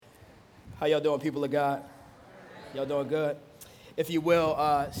How y'all doing, people of God? Y'all doing good? If you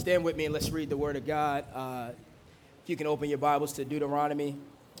will, stand with me and let's read the Word of God. If you can open your Bibles to Deuteronomy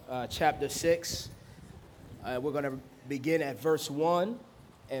chapter 6. We're going to begin at verse 1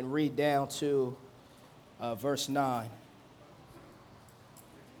 and read down to verse 9.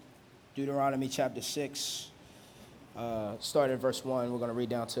 Deuteronomy chapter 6, start at verse 1. We're going to read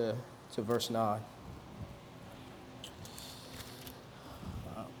down to verse 9.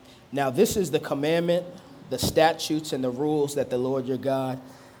 Now this is the commandment, the statutes, and the rules that the Lord your God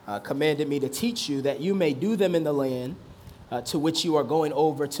commanded me to teach you, that you may do them in the land to which you are going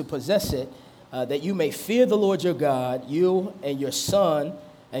over to possess it, that you may fear the Lord your God, you and your son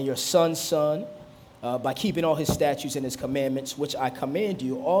and your son's son, by keeping all his statutes and his commandments, which I command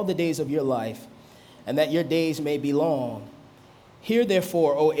you all the days of your life, and that your days may be long. Hear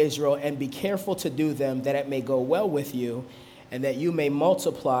therefore, O Israel, and be careful to do them, that it may go well with you, and that you may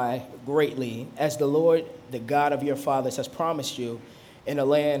multiply greatly, as the Lord, the God of your fathers, has promised you, in a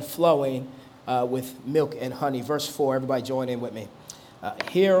land flowing with milk and honey. Verse 4, everybody join in with me.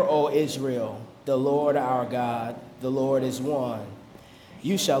 Hear, O Israel, the Lord our God, the Lord is one.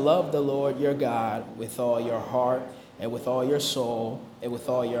 You shall love the Lord your God with all your heart, and with all your soul, and with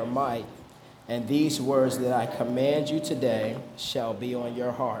all your might. And these words that I command you today shall be on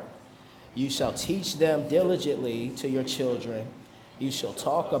your heart. You shall teach them diligently to your children. You shall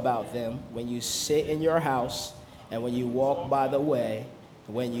talk about them when you sit in your house, and when you walk by the way,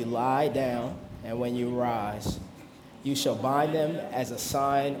 when you lie down, and when you rise. You shall bind them as a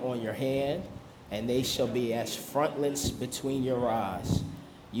sign on your hand, and they shall be as frontlets between your eyes.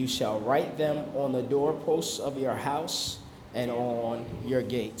 You shall write them on the doorposts of your house and on your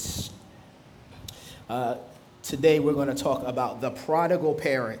gates. Today we're going to talk about the prodigal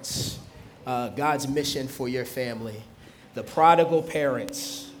parents. God's mission for your family. The prodigal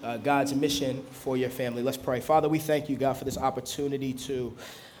parents, God's mission for your family. Let's pray. Father, we thank you, God, for this opportunity to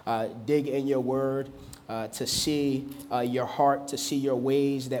dig in your word, to see your heart, to see your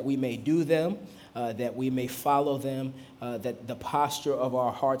ways, that we may do them, that we may follow them, that the posture of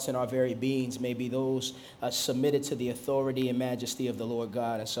our hearts and our very beings may be those submitted to the authority and majesty of the Lord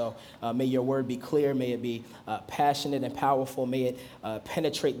God. And so may your word be clear, may it be passionate and powerful, may it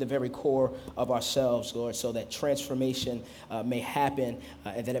penetrate the very core of ourselves, Lord, so that transformation may happen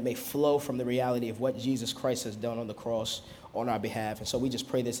and that it may flow from the reality of what Jesus Christ has done on the cross on our behalf. And so we just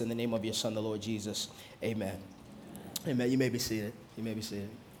pray this in the name of your Son, the Lord Jesus. Amen. Amen. You may be seated. You may be seated.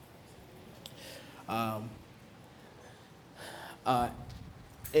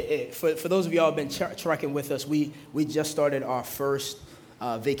 For those of y'all who have been trekking with us, we just started our first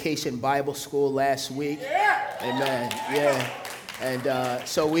vacation Bible school last week. Yeah. Amen. Yeah. And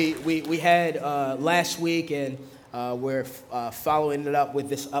so we had last week, and we're following it up with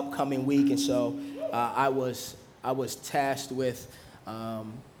this upcoming week. And so I was tasked with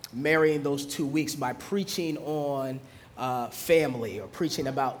marrying those 2 weeks by preaching on family, or preaching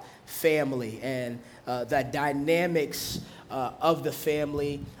about family and the dynamics of the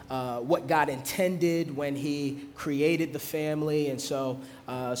family, what God intended when he created the family. And so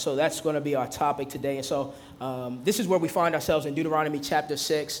that's going to be our topic today. And so this is where we find ourselves in Deuteronomy chapter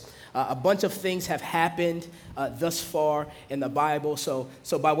 6. A bunch of things have happened thus far in the Bible. So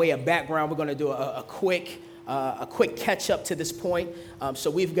by way of background, we're going to do a quick catch up to this point.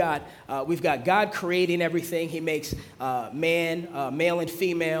 So we've got God creating everything. He makes man, male and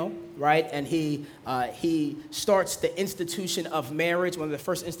female, right? And he starts the institution of marriage, one of the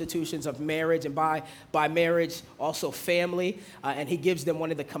first institutions of marriage, and by marriage also family. And he gives them one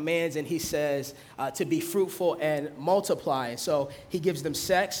of the commands, and he says to be fruitful and multiply. And so he gives them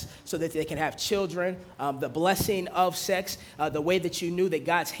sex so that they can have children. The blessing of sex, the way that you knew that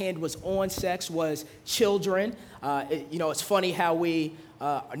God's hand was on sex was children. It's funny how we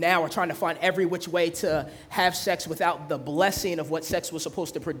now are trying to find every which way to have sex without the blessing of what sex was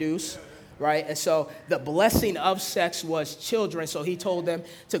supposed to produce, right? And so the blessing of sex was children. So he told them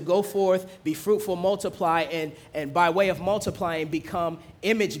to go forth, be fruitful, multiply, and by way of multiplying, become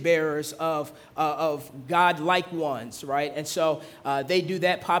image bearers of God-like ones, right? And so they do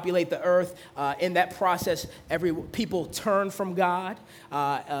that, populate the earth. In that process, people turn from God.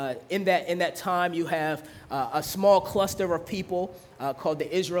 In that time, you have a small cluster of people called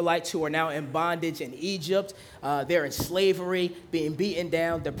the Israelites, who are now in bondage in Egypt. They're in slavery, being beaten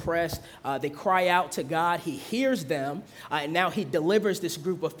down, depressed. They cry out to God. He hears them, and now he delivers this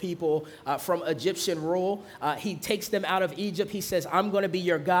group of people from Egyptian rule. He takes them out of Egypt. He says, I'm going to be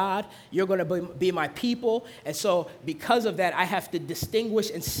your God. You're going to be my people. And so because of that, I have to distinguish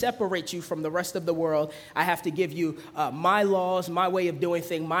and separate you from the rest of the world. I have to give you my laws, my way of doing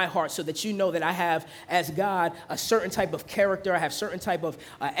things, my heart, so that you know that I have, as God, a certain type of character. I have certain type of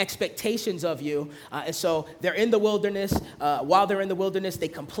expectations of you. And so they're in the wilderness. While they're in the wilderness, they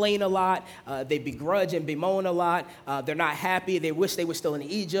complain a lot. They begrudge and bemoan a lot. They're not happy. They wish they were still in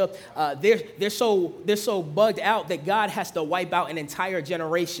Egypt. They're so bugged out that God has to wipe out an entire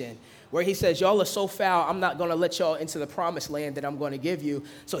generation, where he says, y'all are so foul, I'm not going to let y'all into the promised land that I'm going to give you.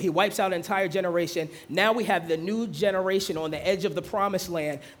 So he wipes out an entire generation. Now we have the new generation on the edge of the promised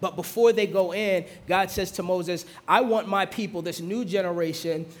land. But before they go in, God says to Moses, I want my people, this new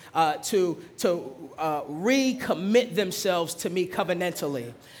generation, to recommit themselves to me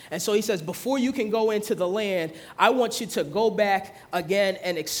covenantally. And so he says, before you can go into the land, I want you to go back again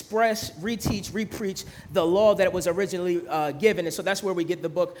and express, reteach, repreach the law that was originally given. And so that's where we get the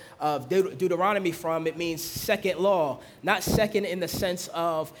book of Deuteronomy from. It means second law, not second in the sense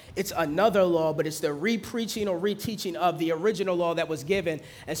of it's another law, but it's the repreaching or reteaching of the original law that was given.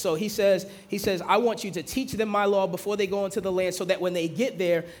 And so he says, I want you to teach them my law before they go into the land, so that when they get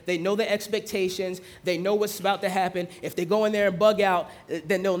there, they know the expectations, they know what's about to happen. If they go in there and bug out,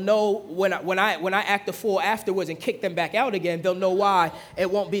 then they'll know when I act a fool afterwards and kick them back out again, they'll know why.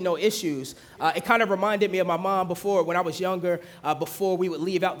 It won't be no issues. It kind of reminded me of my mom before, when I was younger. Before we would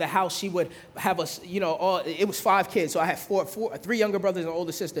leave out the house, she would have us, it was 5 kids, so I had 3 younger brothers and an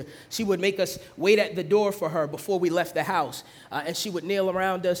older sister. She would make us wait at the door for her before we left the house, and she would kneel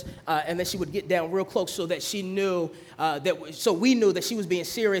around us, and then she would get down real close so that she knew so we knew that she was being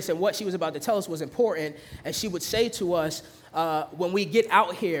serious and what she was about to tell us was important. And she would say to us, when we get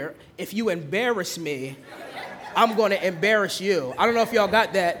out here, if you embarrass me, I'm going to embarrass you. I don't know if y'all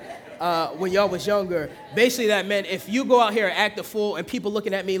got that. When y'all was younger. Basically that meant if you go out here and act a fool and people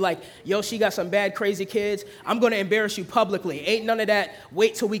looking at me like, yo, she got some bad, crazy kids, I'm going to embarrass you publicly. Ain't none of that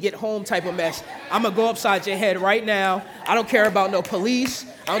wait till we get home type of mess. I'm going to go upside your head right now. I don't care about no police.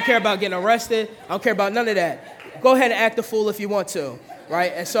 I don't care about getting arrested. I don't care about none of that. Go ahead and act a fool if you want to.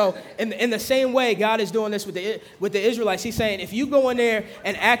 Right? And so in the same way, God is doing this with the Israelites. He's saying, if you go in there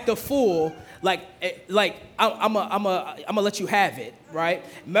and act a fool, I'm gonna let you have it, right?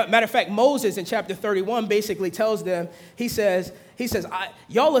 Matter of fact, Moses in chapter 31 basically tells them, he says,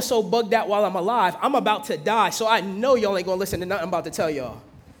 y'all are so bugged out while I'm alive, I'm about to die, so I know y'all ain't gonna listen to nothing I'm about to tell y'all.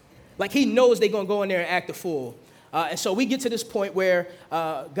 Like, he knows they're gonna go in there and act a fool. And so we get to this point where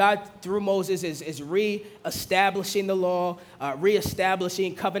God, through Moses, is reestablishing the law,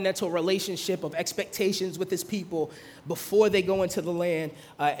 reestablishing covenantal relationship of expectations with his people before they go into the land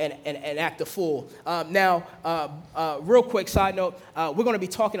and act a fool. Now, real quick side note, we're going to be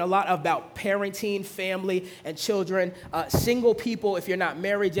talking a lot about parenting, family, and children. Single people, if you're not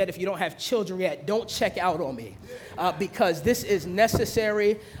married yet, if you don't have children yet, don't check out on me because this is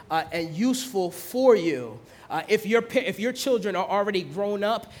necessary and useful for you. If your children are already grown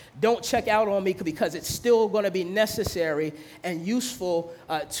up, don't check out on me because it's still going to be necessary and useful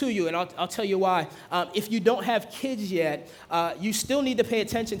to you. And I'll tell you why. If you don't have kids yet, you still need to pay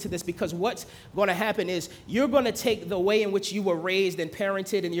attention to this, because what's going to happen is you're going to take the way in which you were raised and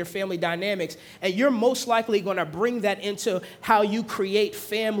parented and your family dynamics, and you're most likely going to bring that into how you create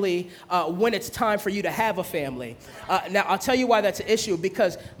family when it's time for you to have a family. Now, I'll tell you why that's an issue,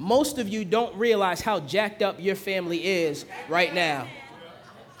 because most of you don't realize how jacked up your family is right now.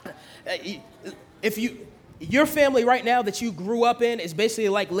 Your family right now that you grew up in is basically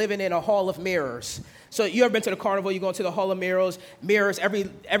like living in a hall of mirrors. So you ever been to the carnival? You go into the hall of mirrors,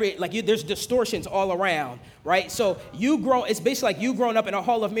 there's distortions all around, right? So it's basically like you grown up in a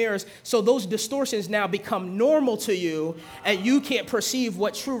hall of mirrors. So those distortions now become normal to you, and you can't perceive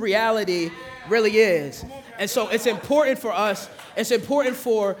what true reality really is. And so it's important for us. It's important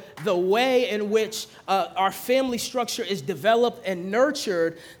for the way in which our family structure is developed and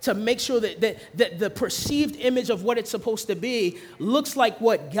nurtured to make sure that the perceived image of what it's supposed to be looks like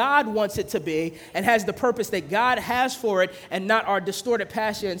what God wants it to be and has the purpose that God has for it, and not our distorted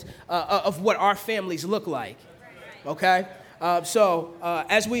passions of what our families look like. Okay? So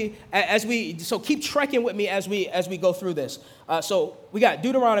keep trekking with me as we go through this. So we got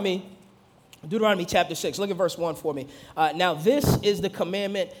Deuteronomy chapter 6. Look at verse 1 for me. Now this is the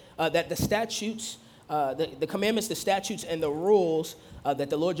commandment that the statutes, the commandments, the statutes, and the rules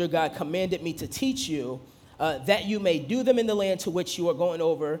that the Lord your God commanded me to teach you, that you may do them in the land to which you are going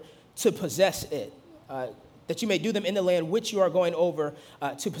over to possess it. That you may do them in the land which you are going over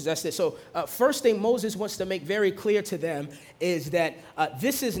to possess it. So first thing Moses wants to make very clear to them is that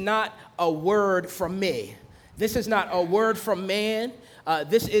this is not a word from me. This is not a word from man.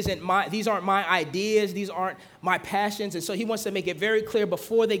 These aren't my ideas. These aren't my passions. And so he wants to make it very clear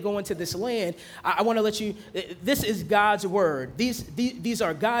before they go into this land. I want to let you, this is God's word. These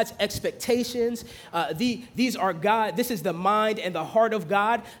are God's expectations. These are God. This is the mind and the heart of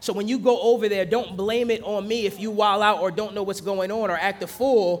God. So when you go over there, don't blame it on me if you wild out or don't know what's going on or act a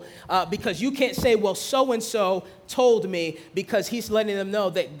fool, because you can't say, well, so-and-so told me, because he's letting them know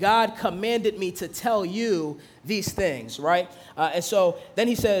that God commanded me to tell you these things, right? And so then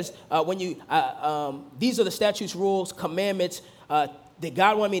he says, these are the statutes, rules, commandments that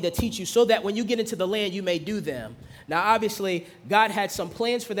God wanted me to teach you so that when you get into the land, you may do them. Now, obviously, God had some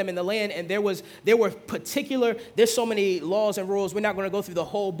plans for them in the land, and there's so many laws and rules. We're not going to go through the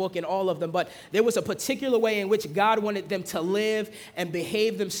whole book and all of them, but there was a particular way in which God wanted them to live and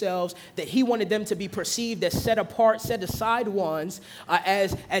behave themselves, that he wanted them to be perceived as set apart, set aside ones,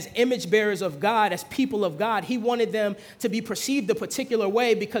 as image bearers of God, as people of God. He wanted them to be perceived a particular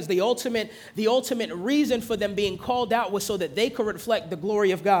way because the ultimate reason for them being called out was so that they could reflect the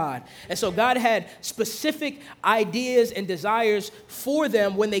glory of God. And so God had specific ideas and desires for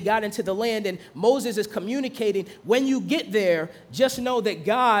them when they got into the land. And Moses is communicating, when you get there, just know that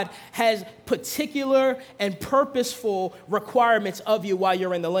God has particular and purposeful requirements of you while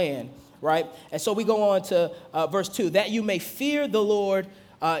you're in the land, right? And so we go on to verse 2, that you may fear the Lord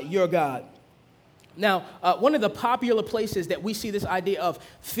your God. Now, one of the popular places that we see this idea of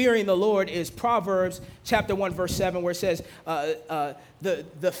fearing the Lord is Proverbs chapter 1, verse 7, where it says,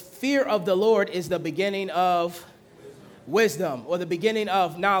 the fear of the Lord is the beginning of wisdom, or the beginning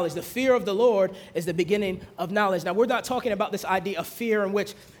of knowledge. The fear of the Lord is the beginning of knowledge. Now, we're not talking about this idea of fear in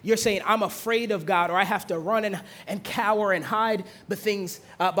which you're saying, I'm afraid of God, or I have to run and cower and hide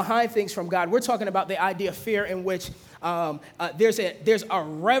behind things from God. We're talking about the idea of fear in which there's a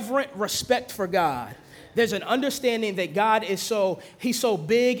reverent respect for God. There's an understanding that God is he's so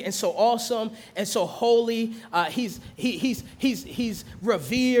big and so awesome and so holy. He's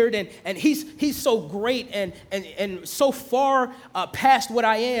revered and he's so great and so far past what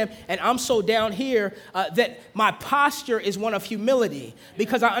I am, and I'm so down here that my posture is one of humility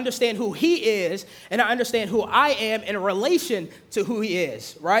because I understand who he is and I understand who I am in relation to who he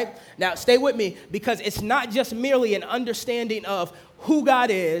is, right? Now, stay with me, because it's not just merely an understanding of who God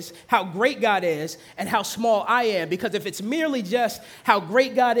is, how great God is, and how small I am. Because if it's merely just how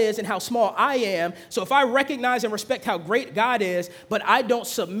great God is and how small I am, so if I recognize and respect how great God is, but I don't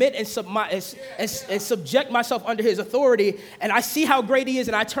submit and subject myself under his authority, and I see how great he is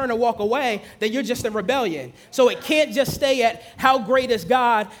and I turn and walk away, then you're just in rebellion. So it can't just stay at how great is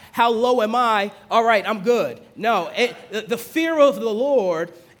God, how low am I, all right, I'm good. No, the fear of the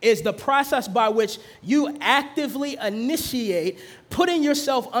Lord is the process by which you actively initiate putting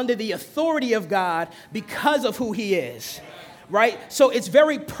yourself under the authority of God because of who he is, right? So it's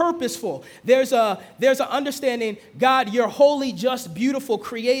very purposeful. There's an understanding, God, you're holy, just, beautiful,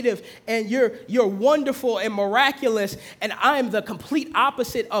 creative, and you're wonderful and miraculous, and I am the complete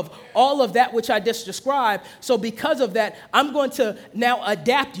opposite of all of that which I just described. So because of that, I'm going to now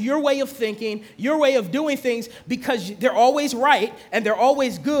adapt your way of thinking, your way of doing things, because they're always right, and they're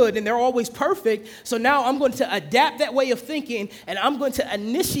always good, and they're always perfect. So now I'm going to adapt that way of thinking, and I'm going to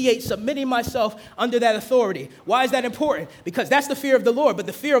initiate submitting myself under that authority. Why is that important? Because that's the fear of the Lord. But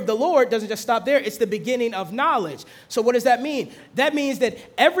the fear of the Lord doesn't just stop there. It's the beginning of knowledge. So what does that mean? That means that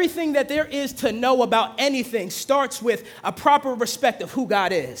everything that there is to know about anything starts with a proper respect of who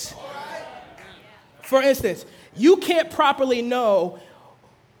God is. For instance, you can't properly know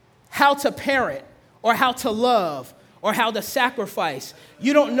how to parent or how to love or how to sacrifice.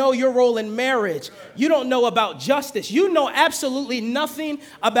 You don't know your role in marriage. You don't know about justice. You know absolutely nothing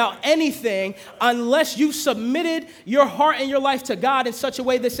about anything unless you've submitted your heart and your life to God in such a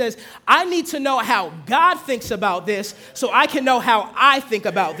way that says, I need to know how God thinks about this so I can know how I think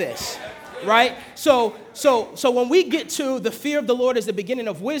about this, right? So when we get to the fear of the Lord as the beginning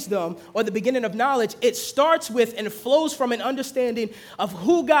of wisdom or the beginning of knowledge, it starts with and flows from an understanding of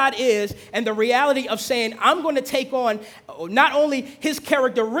who God is and the reality of saying, I'm going to take on not only his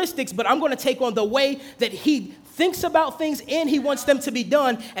characteristics, but I'm going to take on the way that he thinks about things and he wants them to be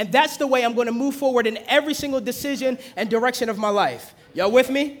done. And that's the way I'm going to move forward in every single decision and direction of my life. Y'all with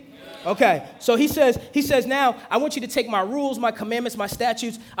me? Okay, so he says, now, I want you to take my rules, my commandments, my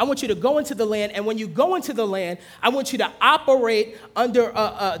statutes. I want you to go into the land, and when you go into the land, I want you to operate under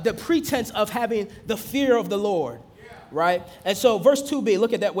the pretense of having the fear of the Lord, right? And so verse 2b,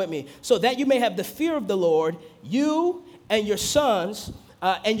 look at that with me. So that you may have the fear of the Lord, you and your sons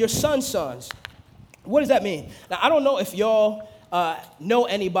and your sons' sons. What does that mean? Now, I don't know if y'all know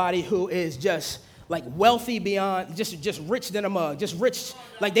anybody who is just like wealthy beyond, just rich than a mug, just rich,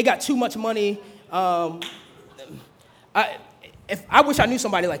 like they got too much money. I wish I knew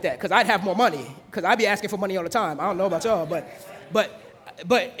somebody like that, because I'd have more money, because I'd be asking for money all the time. I don't know about y'all, but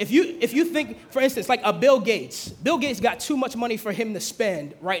if you think, for instance, like a Bill Gates got too much money for him to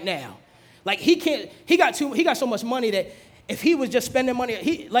spend right now. Like he got so much money that if he was just spending money,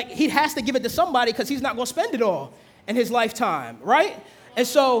 he has to give it to somebody, because he's not going to spend it all in his lifetime, right? And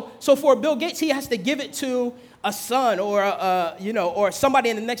so for Bill Gates, he has to give it to a son or or somebody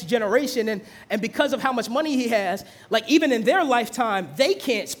in the next generation, and because of how much money he has, like even in their lifetime, they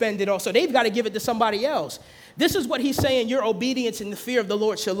can't spend it all, so they've got to give it to somebody else. This is what he's saying your obedience and the fear of the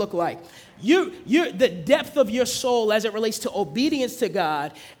Lord should look like. The depth of your soul as it relates to obedience to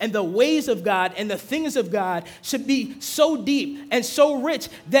God and the ways of God and the things of God should be so deep and so rich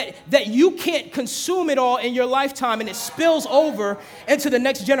that you can't consume it all in your lifetime, and it spills over into the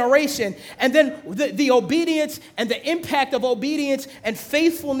next generation. And then the obedience and the impact of obedience and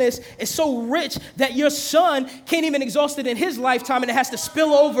faithfulness is so rich that your son can't even exhaust it in his lifetime, and it has to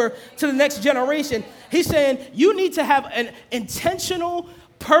spill over to the next generation. He's saying you need to have an intentional,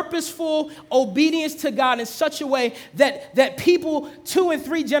 purposeful obedience to God in such a way that people 2 and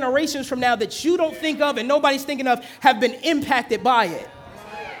 3 generations from now that you don't think of and nobody's thinking of have been impacted by it.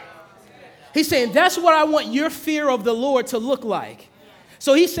 He's saying that's what I want your fear of the Lord to look like.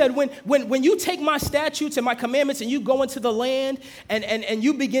 So he said, when you take my statutes and my commandments and you go into the land and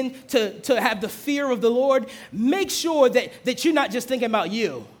you begin to have the fear of the Lord, make sure that you're not just thinking about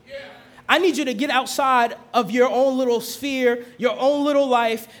you. I need you to get outside of your own little sphere, your own little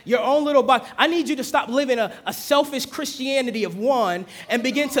life, your own little box. I need you to stop living a selfish Christianity of one and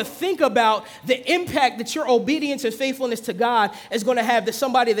begin to think about the impact that your obedience and faithfulness to God is going to have to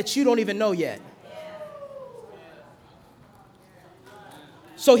somebody that you don't even know yet.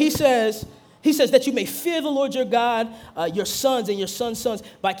 So he says that you may fear the Lord your God, your sons and your sons' sons,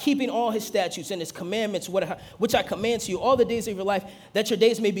 by keeping all his statutes and his commandments, which I command to you all the days of your life, that your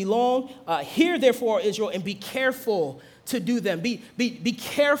days may be long. Hear, therefore, Israel, and be careful to do them. Be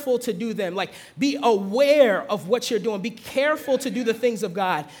careful to do them. Like, be aware of what you're doing. Be careful to do the things of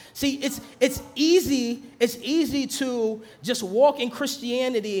God. See, it's easy to just walk in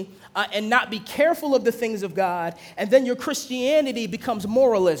Christianity and not be careful of the things of God, and then your Christianity becomes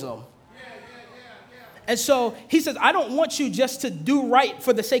moralism. And so he says, I don't want you just to do right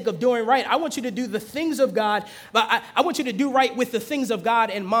for the sake of doing right. I want you to do the things of God, but I want you to do right with the things of God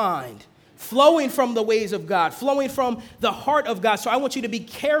in mind, flowing from the ways of God, flowing from the heart of God. So I want you to be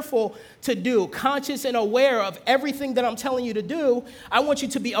careful to do, conscious and aware of everything that I'm telling you to do. I want you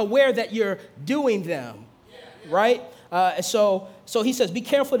to be aware that you're doing them, right? So he says, be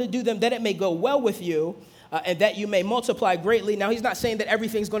careful to do them, that it may go well with you. And that you may multiply greatly. Now, he's not saying that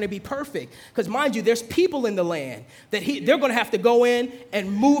everything's going to be perfect, because mind you, there's people in the land that they're going to have to go in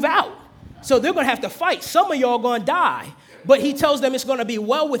and move out. So they're going to have to fight. Some of y'all are going to die, but he tells them it's going to be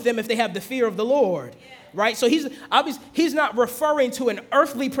well with them if they have the fear of the Lord, right? So he's not referring to an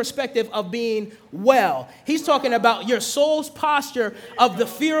earthly perspective of being well. He's talking about your soul's posture of the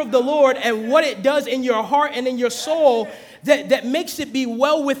fear of the Lord and what it does in your heart and in your soul that makes it be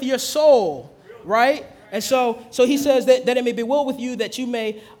well with your soul, right? And so he says that it may be well with you, that you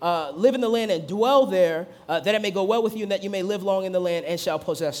may live in the land and dwell there, that it may go well with you, and that you may live long in the land and shall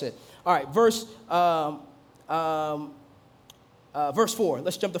possess it. All right, verse 4.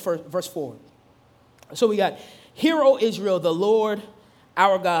 Let's jump to verse 4. So we got, hear, O Israel, the Lord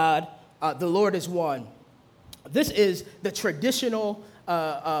our God, the Lord is one. This is the traditional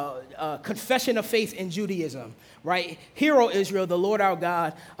confession of faith in Judaism, right? Hear, O Israel, the Lord our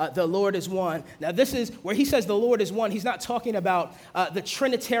God, the Lord is one. Now, this is where he says the Lord is one. He's not talking about the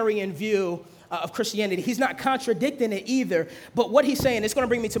Trinitarian view of Christianity. He's not contradicting it either. But what he's saying, it's going to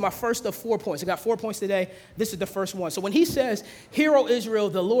bring me to my first of 4 points. I got 4 points today. This is the first one. So when he says, hear, O Israel,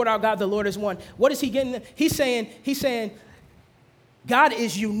 the Lord our God, the Lord is one, what is he getting? He's saying God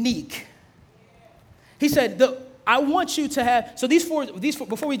is unique. He said, I want you to have, so these four,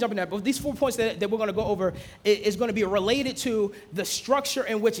 before we jump in that, these 4 points that we're going to go over is going to be related to the structure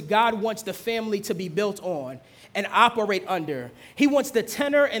in which God wants the family to be built on. and operate under. He wants the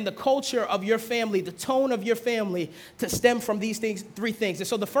tenor and the culture of your family, the tone of your family to stem from these things, three things. And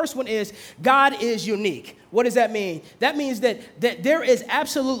so the first one is God is unique. What does that mean? That means that there is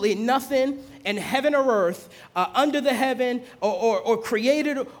absolutely nothing in heaven or earth, under the heaven or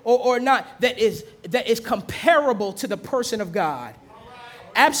created or not, that is comparable to the person of God.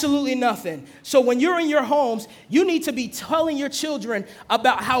 Absolutely nothing. So when you're in your homes, you need to be telling your children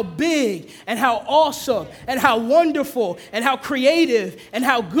about how big and how awesome and how wonderful and how creative and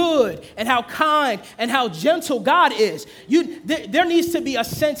how good and how kind and how gentle God is. There needs to be a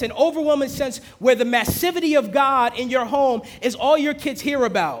sense, an overwhelming sense, where the massivity of God in your home is all your kids hear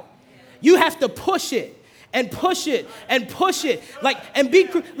about. You have to push it and push it and push it.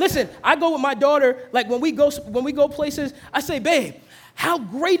 Listen, I go with my daughter, like when we go places, I say, babe, how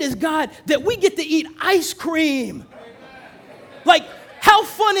great is God that we get to eat ice cream? Like, how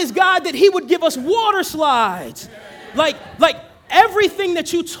fun is God that he would give us water slides? Like everything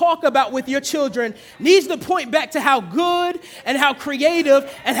that you talk about with your children needs to point back to how good and how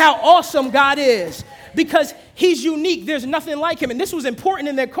creative and how awesome God is. Because he's unique. There's nothing like him. And this was important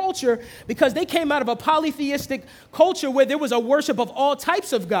in their culture because they came out of a polytheistic culture where there was a worship of all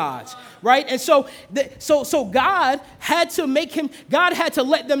types of gods, right? And so God had to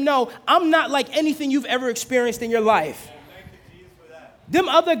let them know, I'm not like anything you've ever experienced in your life. Them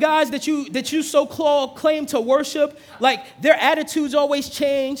other guys that you so claim to worship, like their attitudes always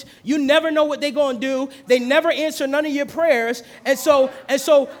change. You never know what they're going to do. They never answer none of your prayers. And so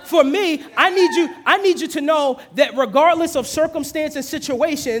for me, I need you to know that regardless of circumstance and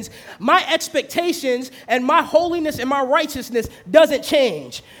situations, my expectations and my holiness and my righteousness doesn't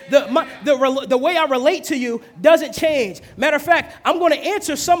change. The way I relate to you doesn't change. Matter of fact, I'm going to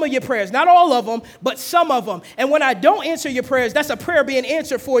answer some of your prayers, not all of them, but some of them. And when I don't answer your prayers, that's a prayer being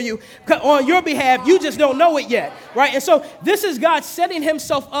answered for you on your behalf. You just don't know it yet, right? And so this is God setting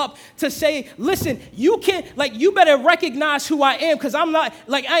himself up to say, listen, you better recognize who I am, because I'm not,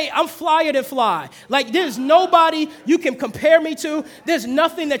 I'm flyer than fly. Like, there's nobody you can compare me to. There's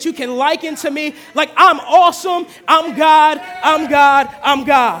nothing that you can liken to me. Like, I'm awesome. I'm God. I'm God. I'm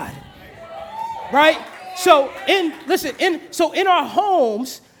God. Right? So in our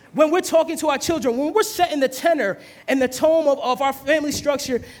homes, when we're talking to our children, when we're setting the tenor and the tone of our family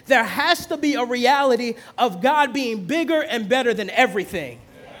structure, there has to be a reality of God being bigger and better than everything.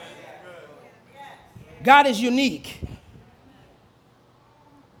 God is unique.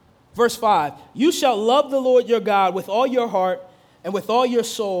 Verse 5, you shall love the Lord your God with all your heart and with all your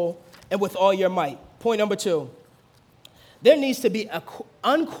soul and with all your might. Point number 2, there needs to be an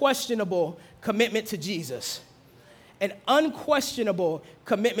unquestionable commitment to Jesus. An unquestionable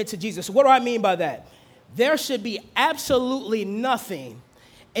commitment to Jesus. What do I mean by that? There should be absolutely nothing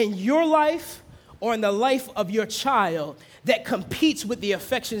in your life or in the life of your child that competes with the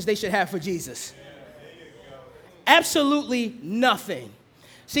affections they should have for Jesus. Absolutely nothing.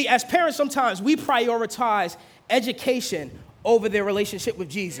 See, as parents, sometimes we prioritize education over their relationship with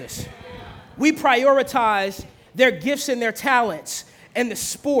Jesus. We prioritize their gifts and their talents and the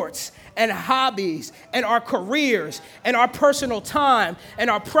sports and hobbies and our careers and our personal time and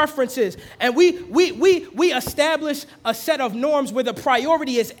our preferences. And we establish a set of norms where the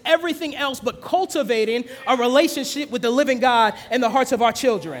priority is everything else but cultivating a relationship with the living God in the hearts of our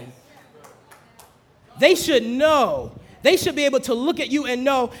children. They should know. They should be able to look at you and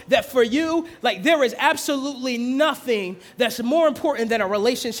know that for you, there is absolutely nothing that's more important than a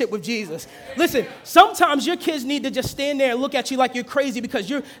relationship with Jesus. Listen, sometimes your kids need to just stand there and look at you like you're crazy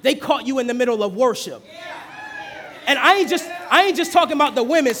because they caught you in the middle of worship. And I ain't just talking about the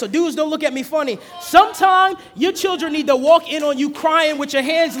women, so dudes, don't look at me funny. Sometimes your children need to walk in on you crying with your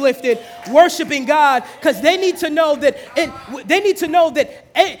hands lifted, worshiping God, because they need to know that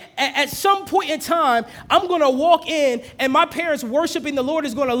at some point in time, I'm going to walk in and my parents worshiping the Lord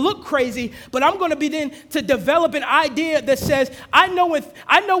is going to look crazy, but I'm going to begin to develop an idea that says, I know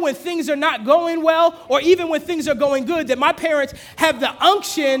when things are not going well, or even when things are going good, that my parents have the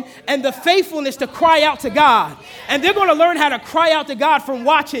unction and the faithfulness to cry out to God. And they're going to learn how to cry out to God from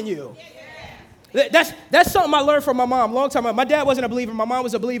watching you. That's something I learned from my mom a long time ago. My dad wasn't a believer. My mom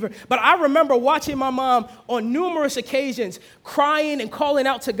was a believer. But I remember watching my mom on numerous occasions crying and calling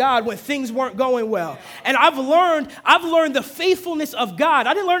out to God when things weren't going well. And I've learned the faithfulness of God.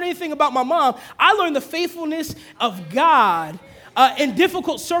 I didn't learn anything about my mom. I learned the faithfulness of God in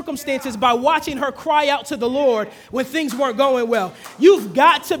difficult circumstances by watching her cry out to the Lord when things weren't going well. You've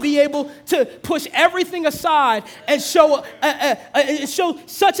got to be able to push everything aside and show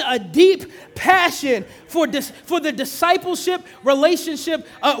such a deep passion for the discipleship relationship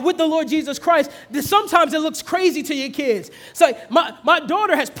with the Lord Jesus Christ that sometimes it looks crazy to your kids. It's like my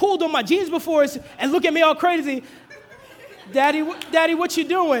daughter has pulled on my jeans before and look at me all crazy. Daddy, what you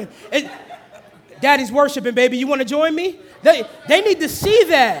doing? Daddy's worshiping, baby. You want to join me? They need to see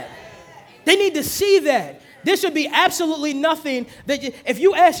that. They need to see that. There should be absolutely nothing that if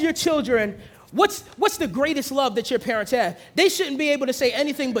you ask your children, what's the greatest love that your parents have? They shouldn't be able to say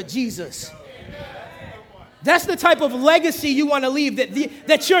anything but Jesus. That's the type of legacy you want to leave,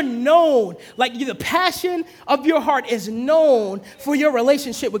 that you're known. Like the passion of your heart is known for your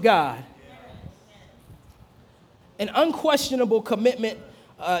relationship with God. An unquestionable commitment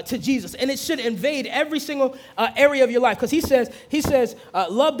to Jesus. And it should invade every single area of your life. Because he says,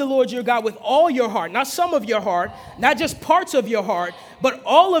 love the Lord your God with all your heart, not some of your heart, not just parts of your heart, but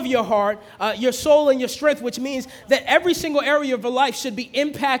all of your heart, your soul and your strength, which means that every single area of your life should be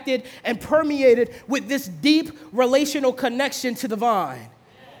impacted and permeated with this deep relational connection to the vine.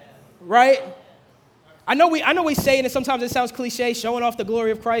 Right? I know we say it, and sometimes it sounds cliche, showing off the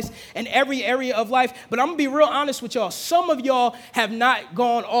glory of Christ in every area of life, but I'm going to be real honest with y'all. Some of y'all have not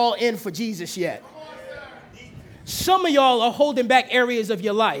gone all in for Jesus yet. Some of y'all are holding back areas of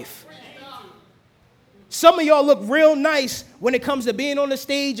your life. Some of y'all look real nice when it comes to being on the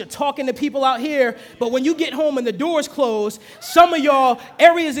stage or talking to people out here, but when you get home and the doors close, some of y'all,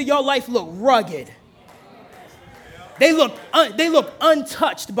 areas of your life look rugged. They look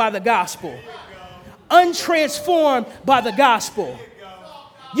untouched by the gospel. Untransformed by the gospel.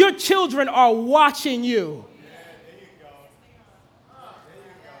 Your children are watching you.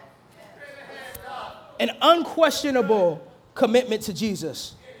 An unquestionable commitment to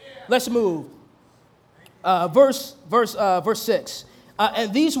Jesus. Let's move. Verse 6.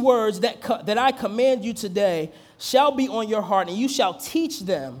 And these words that I command you today shall be on your heart, and you shall teach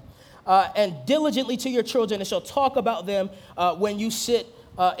them and diligently to your children, and shall talk about them when you sit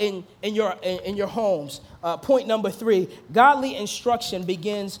in your homes. Point number 3, godly instruction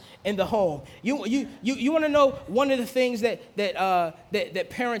begins in the home. You want to know one of the things that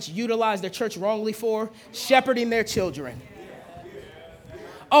parents utilize their church wrongly for? Shepherding their children.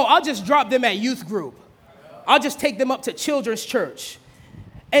 Oh, I'll just drop them at youth group. I'll just take them up to children's church.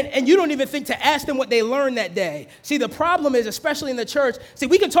 And you don't even think to ask them what they learned that day. See, the problem is, especially in the church,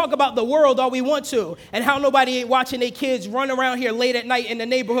 we can talk about the world all we want to and how nobody ain't watching their kids run around here late at night in the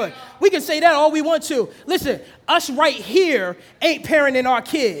neighborhood. We can say that all we want to. Listen, us right here ain't parenting our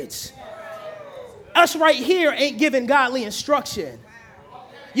kids. Us right here ain't giving godly instruction.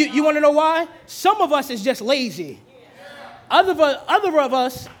 You want to know why? Some of us is just lazy. Other of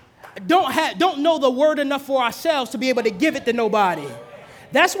us don't know the word enough for ourselves to be able to give it to nobody.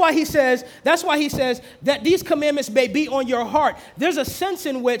 That's why he says that these commandments may be on your heart. There's a sense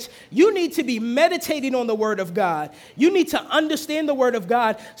in which you need to be meditating on the word of God. You need to understand the word of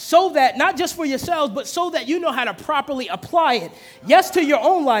God so that, not just for yourselves, but so that you know how to properly apply it. Yes, to your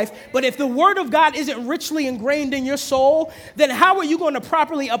own life, but if the word of God isn't richly ingrained in your soul, then how are you going to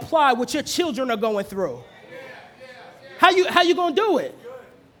properly apply what your children are going through? How you going to do it?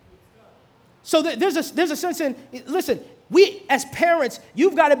 So there's a sense in, listen, we, as parents,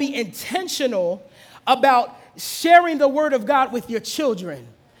 you've got to be intentional about sharing the word of God with your children.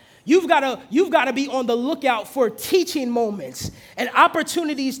 You've got to be on the lookout for teaching moments and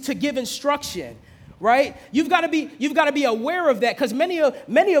opportunities to give instruction, right? You've got to be aware of that, because many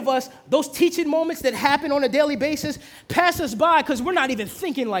of us, those teaching moments that happen on a daily basis pass us by because we're not even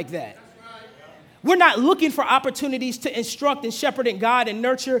thinking like that. We're not looking for opportunities to instruct and shepherd and guide and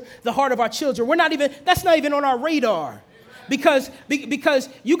nurture the heart of our children. That's not even on our radar. Because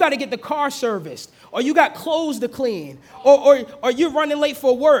you got to get the car serviced, or you got clothes to clean, or you're running late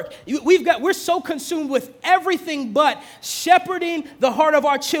for work. We're so consumed with everything but shepherding the heart of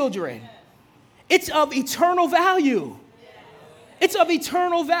our children. It's of eternal value. It's of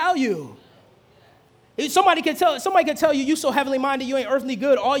eternal value. Somebody can tell you so heavenly minded you ain't earthly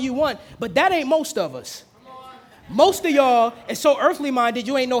good all you want, but that ain't most of us. Most of y'all is so earthly minded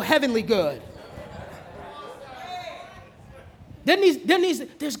you ain't no heavenly good.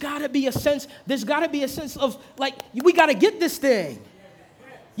 There's got to be a sense of, like, we got to get this thing.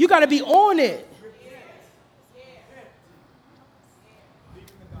 You got to be on it.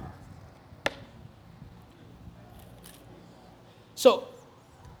 So,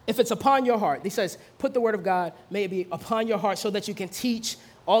 if it's upon your heart, he says, put the word of God maybe upon your heart so that you can teach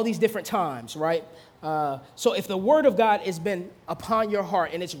all these different times, right? So if the word of God has been upon your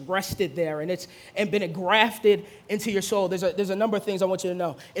heart and it's rested there and been engrafted into your soul, there's a number of things I want you to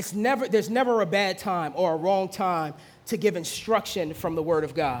know. There's never a bad time or a wrong time to give instruction from the word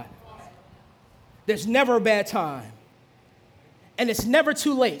of God. There's never a bad time. And it's never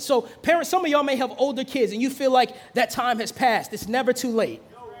too late. So parents, some of y'all may have older kids and you feel like that time has passed. It's never too late.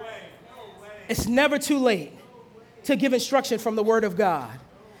 No way. It's never too late to give instruction from the word of God.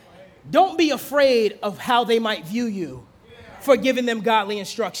 Don't be afraid of how they might view you for giving them godly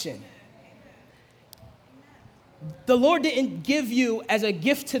instruction. The Lord didn't give you as a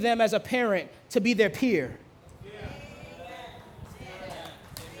gift to them as a parent to be their peer.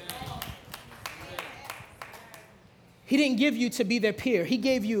 He didn't give you to be their peer. He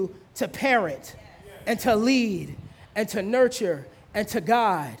gave you to parent and to lead and to nurture and to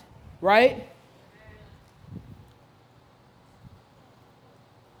guide, right?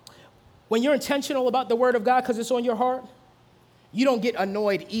 When you're intentional about the word of God because it's on your heart, you don't get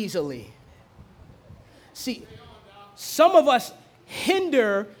annoyed easily. See, some of us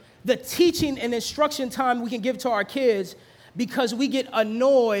hinder the teaching and instruction time we can give to our kids because we get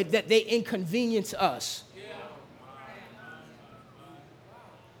annoyed that they inconvenience us.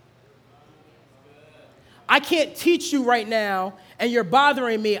 I can't teach you right now, and you're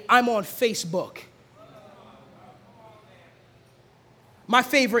bothering me. I'm on Facebook. My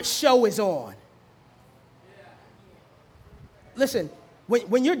favorite show is on. Listen,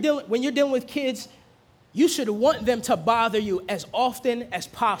 when you're dealing with kids, you should want them to bother you as often as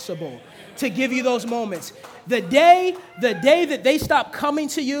possible to give you those moments. The day that they stop coming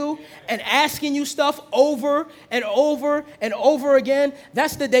to you and asking you stuff over and over and over again,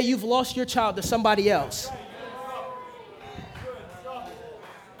 that's the day you've lost your child to somebody else.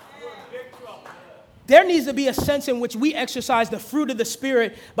 There needs to be a sense in which we exercise the fruit of the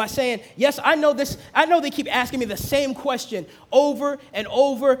Spirit by saying, yes, I know this. I know they keep asking me the same question over and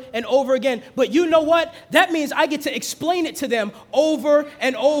over and over again. But you know what? That means I get to explain it to them over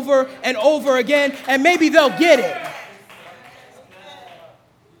and over and over again, and maybe they'll get it.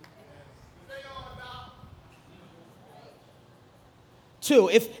 Two,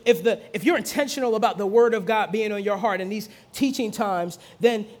 if you're intentional about the word of God being on your heart in these teaching times,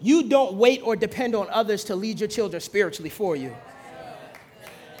 then you don't wait or depend on others to lead your children spiritually for you.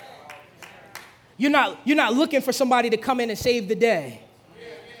 You're not looking for somebody to come in and save the day,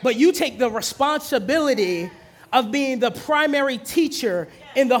 but you take the responsibility of being the primary teacher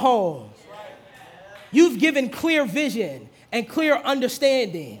in the home. You've given clear vision and clear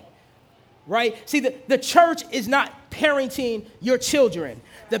understanding. Right? See, the church is not parenting your children.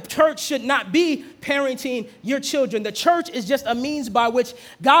 The church should not be parenting your children. The church is just a means by which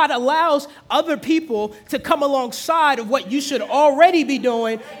God allows other people to come alongside of what you should already be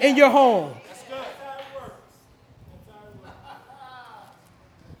doing in your home. That's good. That's how it works. That's how it works.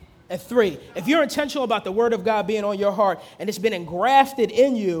 And three, if you're intentional about the word of God being on your heart and it's been engrafted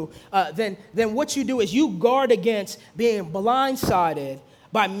in you, then what you do is you guard against being blindsided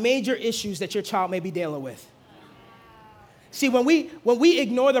by major issues that your child may be dealing with. See, when we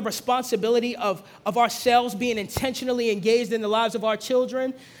ignore the responsibility of ourselves being intentionally engaged in the lives of our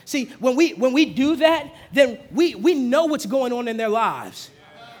children, see, when we do that, then we know what's going on in their lives.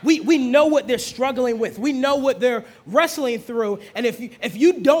 We know what they're struggling with. We know what they're wrestling through. And if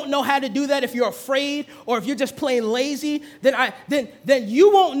you don't know how to do that, if you're afraid or if you're just plain lazy, then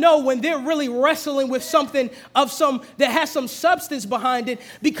you won't know when they're really wrestling with something that has some substance behind it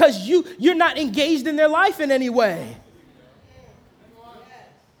because you're not engaged in their life in any way.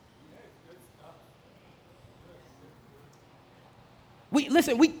 We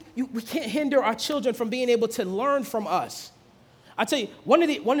can't hinder our children from being able to learn from us. I tell you, one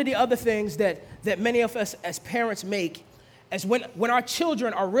of the other things that many of us as parents make is when our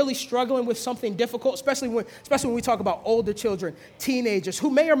children are really struggling with something difficult, especially when we talk about older children, teenagers who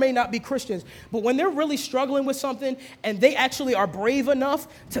may or may not be Christians, but when they're really struggling with something and they actually are brave enough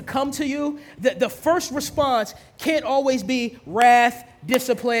to come to you, the first response can't always be wrath,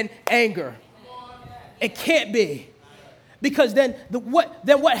 discipline, anger. It can't be. Because then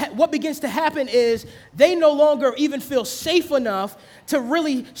what begins to happen is they no longer even feel safe enough to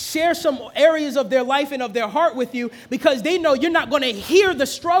really share some areas of their life and of their heart with you because they know you're not going to hear the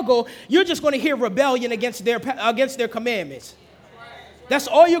struggle. You're just going to hear rebellion against their commandments. That's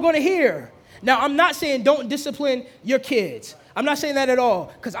all you're going to hear. Now, I'm not saying don't discipline your kids. I'm not saying that at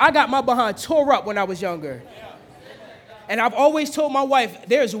all because I got my behind tore up when I was younger. And I've always told my wife,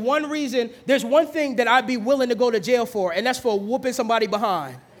 there's one thing that I'd be willing to go to jail for, and that's for whooping somebody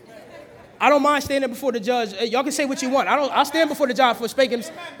behind. I don't mind standing before the judge. Y'all can say what you want. I'll stand before the judge for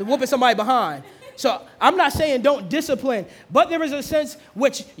whooping somebody behind. So I'm not saying don't discipline, but there is a sense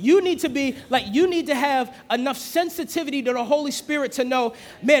which you need to have enough sensitivity to the Holy Spirit to know,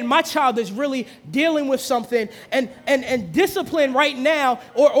 man, my child is really dealing with something, and discipline right now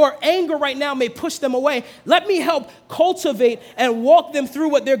or anger right now may push them away. Let me help cultivate and walk them through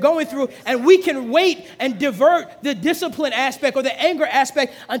what they're going through, and we can wait and divert the discipline aspect or the anger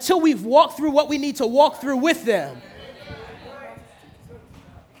aspect until we've walked through what we need to walk through with them.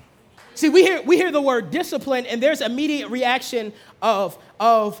 See, we hear the word discipline, and there's immediate reaction of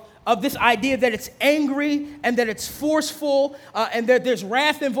this idea that it's angry and that it's forceful and that there's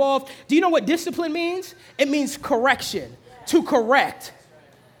wrath involved. Do you know what discipline means? It means correction, to correct.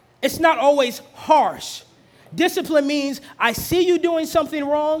 It's not always harsh. Discipline means I see you doing something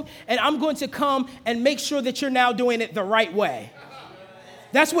wrong, and I'm going to come and make sure that you're now doing it the right way.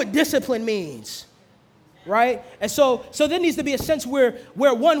 That's what discipline means. Right? And so there needs to be a sense where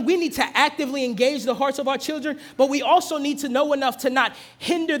one, we need to actively engage the hearts of our children, but we also need to know enough to not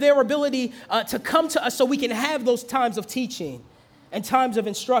hinder their ability to come to us so we can have those times of teaching and times of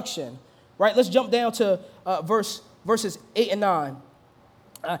instruction. Right? Let's jump down to verses 8 and 9.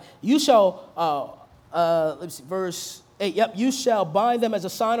 You shall, verse 8, yep, you shall bind them as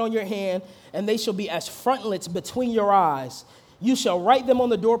a sign on your hand, and they shall be as frontlets between your eyes. You shall write them on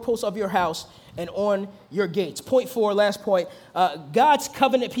the doorposts of your house and on your gates. Point 4, last point. God's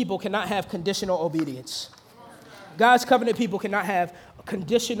covenant people cannot have conditional obedience. God's covenant people cannot have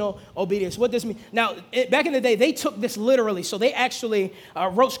conditional obedience. What does this mean? Now, back in the day, they took this literally. So they actually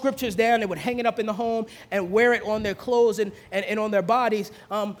wrote scriptures down. They would hang it up in the home and wear it on their clothes and on their bodies.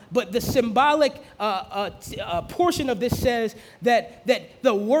 But the symbolic portion of this says that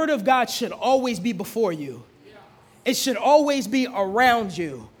the word of God should always be before you. It should always be around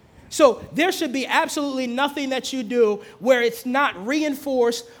you. So there should be absolutely nothing that you do where it's not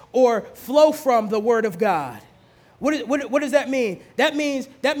reinforced or flow from the word of God. What does that mean? That means,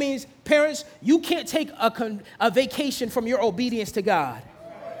 parents, you can't take a vacation from your obedience to God.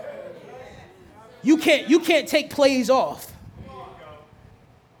 You can't take plays off.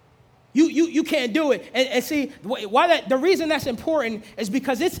 You can't do it. And see, the reason that's important is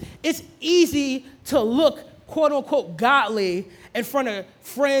because it's easy to look, quote unquote, godly in front of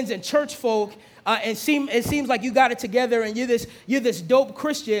friends and church folk, and it seems like you got it together and you're this dope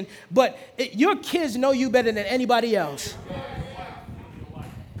Christian, but your kids know you better than anybody else.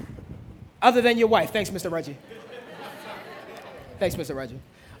 Other than your wife. Thanks, Mr. Reggie. Thanks, Mr. Reggie.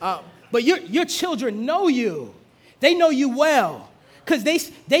 But your children know you. They know you well because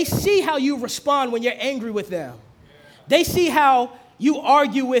they see how you respond when you're angry with them. They see how you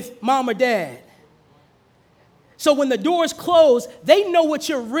argue with mom or dad. So when the doors close, they know what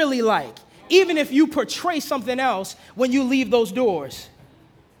you're really like, even if you portray something else when you leave those doors.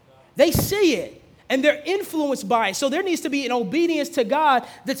 They see it, and they're influenced by it. So there needs to be an obedience to God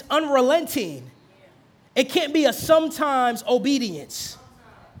that's unrelenting. It can't be a sometimes obedience.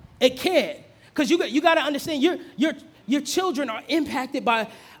 It can't, because you got to understand your children are impacted by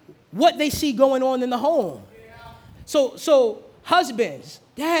what they see going on in the home. So husbands,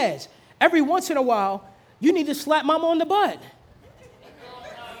 dads, every once in a while, you need to slap mama on the butt.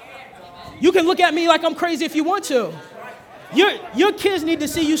 You can look at me like I'm crazy if you want to. Your kids need to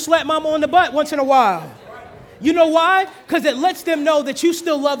see you slap mama on the butt once in a while. You know why? Because it lets them know that you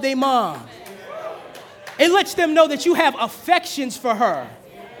still love their mom. It lets them know that you have affections for her.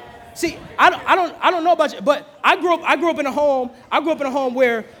 See, I don't know about you, but I grew up in a home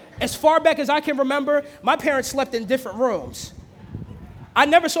where, as far back as I can remember, my parents slept in different rooms. I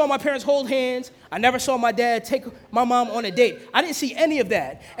never saw my parents hold hands. I never saw my dad take my mom on a date. I didn't see any of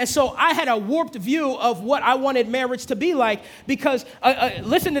that. And so I had a warped view of what I wanted marriage to be like because,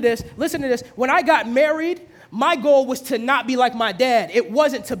 listen to this. When I got married, my goal was to not be like my dad. It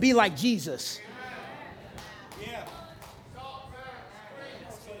wasn't to be like Jesus.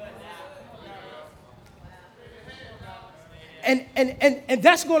 And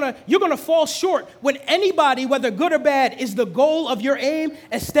that's you're gonna fall short when anybody, whether good or bad, is the goal of your aim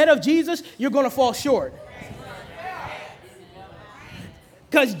instead of Jesus. You're gonna fall short.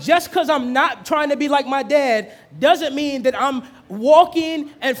 Because just because I'm not trying to be like my dad doesn't mean that I'm walking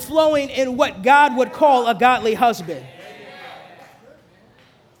and flowing in what God would call a godly husband.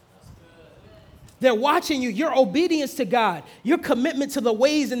 They're watching you. Your obedience to God, your commitment to the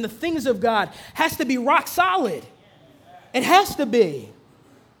ways and the things of God has to be rock solid. It has to be.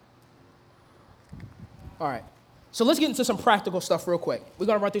 All right. So let's get into some practical stuff real quick. We're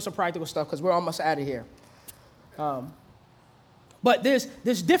going to run through some practical stuff because we're almost out of here. But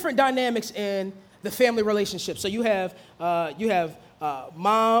there's different dynamics in the family relationship. So you have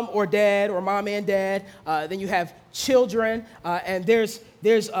mom or dad, or mom and dad. Then you have children, and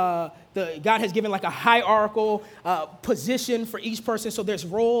God has given like a hierarchical position for each person. So there's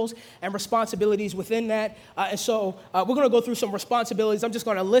roles and responsibilities within that. And so we're going to go through some responsibilities. I'm just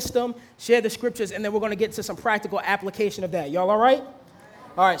going to list them, share the scriptures, and then we're going to get to some practical application of that. Y'all all right?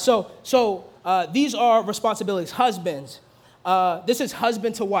 All right. So these are responsibilities. Husbands. This is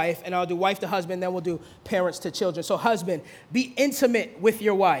husband to wife, and I'll do wife to husband, then we'll do parents to children. So husband, be intimate with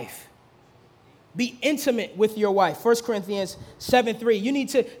your wife. Be intimate with your wife. 1 Corinthians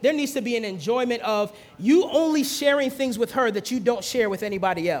 7:3. There needs to be an enjoyment of you only sharing things with her that you don't share with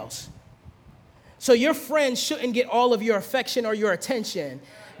anybody else. So your friends shouldn't get all of your affection or your attention.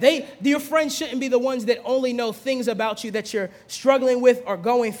 Your friends shouldn't be the ones that only know things about you that you're struggling with or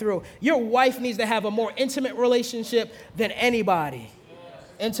going through. Your wife needs to have a more intimate relationship than anybody.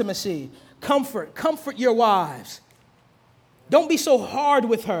 Intimacy. Comfort your wives. Don't be so hard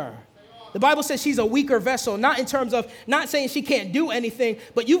with her. The Bible says she's a weaker vessel, not in terms of, not saying she can't do anything,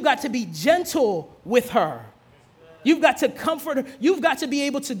 but you've got to be gentle with her. You've got to comfort her. You've got to be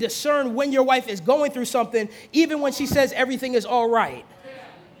able to discern when your wife is going through something, even when she says everything is all right.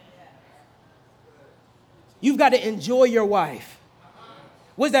 You've got to enjoy your wife.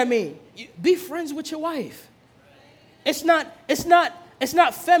 What does that mean? Be friends with your wife. It's not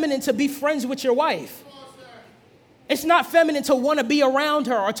feminine to be friends with your wife. It's not feminine to want to be around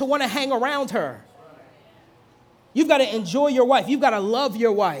her or to want to hang around her. You've got to enjoy your wife. You've got to love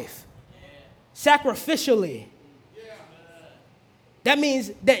your wife sacrificially. That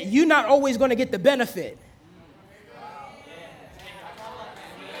means that you're not always going to get the benefit.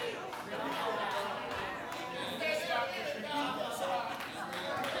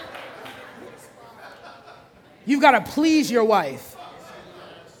 You've got to please your wife.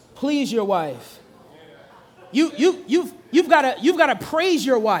 Please your wife. You've got to praise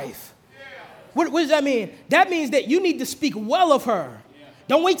your wife. What does that mean? That means that you need to speak well of her.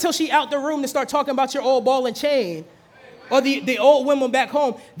 Don't wait till she out the room to start talking about your old ball and chain or the old women back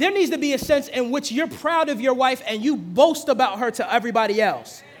home. There needs to be a sense in which you're proud of your wife and you boast about her to everybody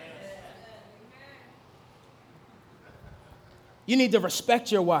else. You need to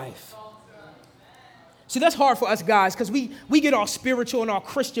respect your wife. See, that's hard for us guys because we get all spiritual and all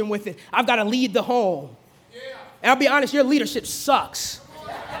Christian with it. I've got to lead the home. And I'll be honest, your leadership sucks.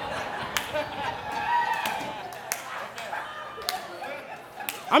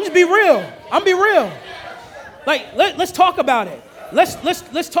 I'm just be real. Like, let's talk about it.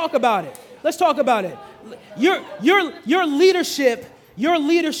 Let's talk about it. Let's talk about it. Your leadership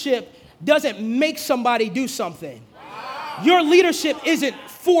doesn't make somebody do something. Your leadership isn't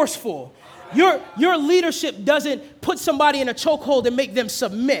forceful. Your leadership doesn't put somebody in a chokehold and make them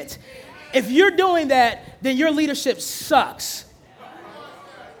submit. If you're doing that, then your leadership sucks.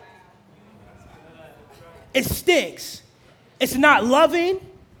 It stinks. It's not loving.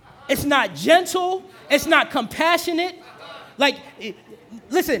 It's not gentle. It's not compassionate. Like,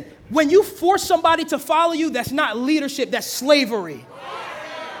 listen, when you force somebody to follow you, that's not leadership, that's slavery.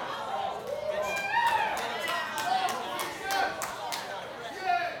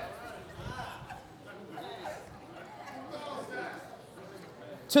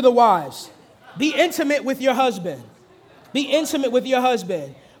 To the wives, be intimate with your husband. Be intimate with your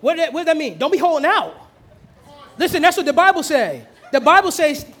husband. What does that mean? Don't be holding out. Listen, that's what the Bible says. The Bible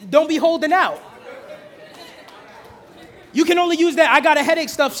says don't be holding out. You can only use that I got a headache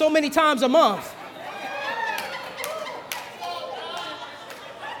stuff so many times a month.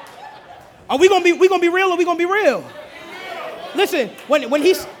 Are we gonna be real or we gonna be real? Listen, when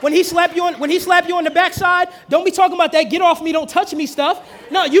he slap you on the backside, don't be talking about that get off me, don't touch me stuff.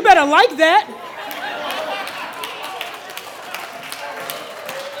 No, you better like that.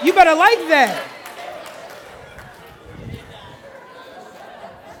 You better like that.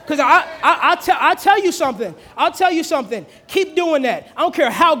 Because I'll tell you something. I'll tell you something. Keep doing that. I don't care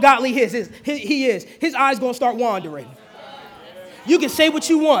how godly he is. His eyes going to start wandering. You can say what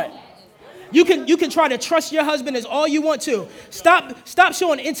you want. You can try to trust your husband as all you want to. Stop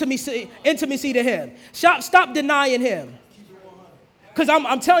showing intimacy to him. Stop denying him. Because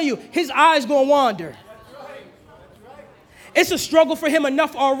I'm telling you, his eyes going to wander. It's a struggle for him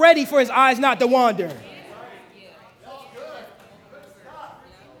enough already for his eyes not to wander.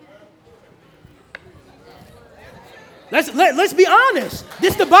 Let's be honest.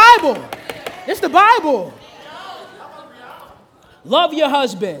 This the Bible. It's the Bible. Love your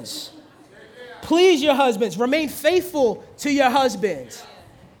husbands. Please your husbands. Remain faithful to your husbands.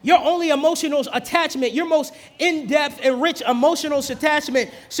 Your only emotional attachment, your most in-depth and rich emotional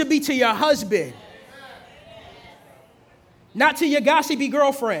attachment should be to your husband, not to your gossipy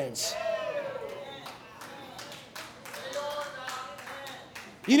girlfriends.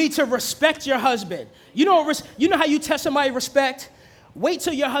 You need to respect your husband. You know how you test somebody's respect? Wait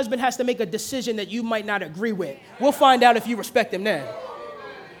till your husband has to make a decision that you might not agree with. We'll find out if you respect him then.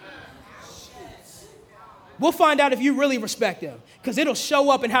 We'll find out if you really respect him, because it'll show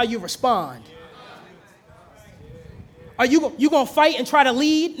up in how you respond. Are you going to fight and try to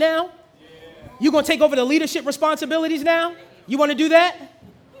lead now? You going to take over the leadership responsibilities now? You want to do that?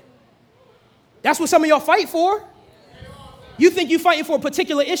 That's what some of y'all fight for. You think you're fighting for a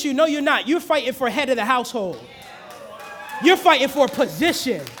particular issue. No, you're not. You're fighting for head of the household. You're fighting for a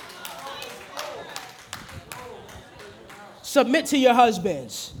position. Submit to your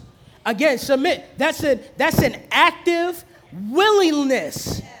husbands. Again, submit. That's an active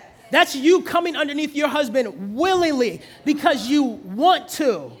willingness. That's you coming underneath your husband willingly because you want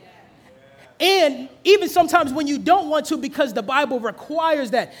to. And even sometimes when you don't want to, because the Bible requires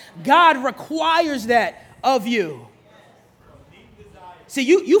that. God requires that of you. See,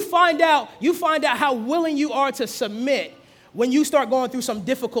 you find out how willing you are to submit when you start going through some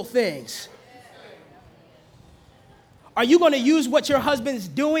difficult things. Are you going to use what your husband's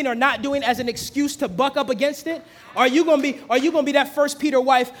doing or not doing as an excuse to buck up against it? Are you going to be that 1 Peter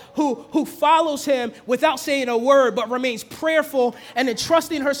wife who follows him without saying a word but remains prayerful and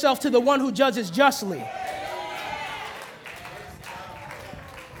entrusting herself to the one who judges justly?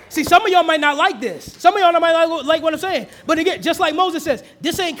 See, some of y'all might not like this. Some of y'all might not like what I'm saying. But again, just like Moses says,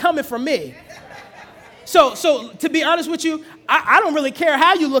 this ain't coming from me. So to be honest with you, I don't really care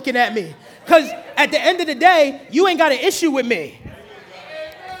how you looking at me. Because at the end of the day, you ain't got an issue with me.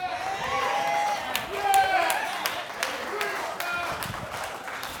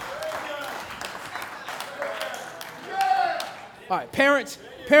 All right, parents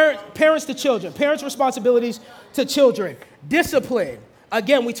to children. Parents' responsibilities to children. Discipline.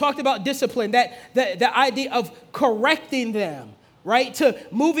 Again, we talked about discipline, the idea of correcting them, right? To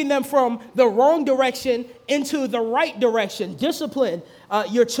moving them from the wrong direction into the right direction. Discipline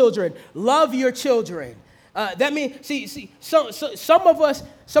your children. Love your children. That means, some of us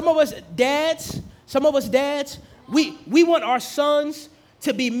dads, we want our sons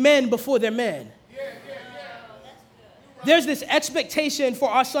to be men before they're men. There's this expectation for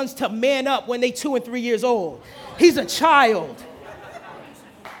our sons to man up when they're 2 and 3 years old. He's a child.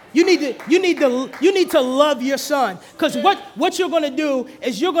 You need to love your son, because what you're going to do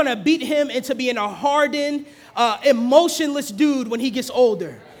is you're going to beat him into being a hardened, emotionless dude when he gets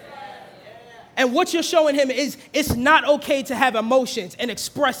older. And what you're showing him is it's not okay to have emotions and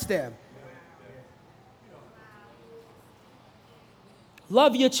express them.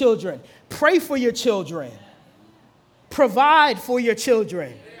 Love your children. Pray for your children. Provide for your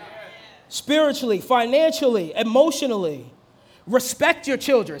children. Spiritually, financially, emotionally. Respect your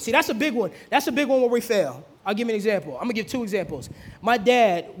children. See, that's a big one. That's a big one where we fail. I'll give you an example. I'm going to give 2 examples. My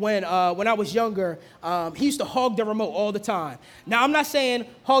dad, when I was younger, he used to hog the remote all the time. Now, I'm not saying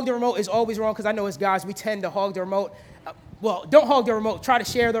hog the remote is always wrong, because I know as guys, we tend to hog the remote. Don't hog the remote. Try to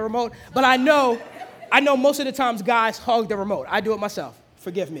share the remote. But I know most of the times guys hog the remote. I do it myself.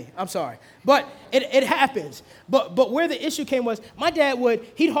 Forgive me. I'm sorry. But it happens. But where the issue came was my dad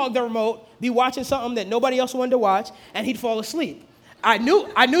he'd hog the remote, be watching something that nobody else wanted to watch, and he'd fall asleep. I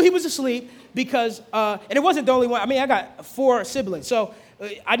knew he was asleep because, and it wasn't the only one. I mean, I got 4 siblings. So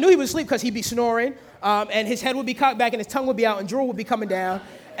I knew he was asleep because he'd be snoring, and his head would be cocked back, and his tongue would be out, and drool would be coming down.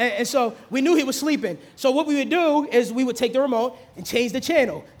 And so we knew he was sleeping. So what we would do is we would take the remote and change the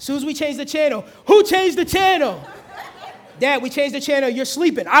channel. As soon as we changed the channel, who changed the channel? Dad, we changed the channel. You're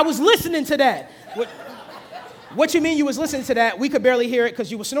sleeping. I was listening to that. What you mean you was listening to that? We could barely hear it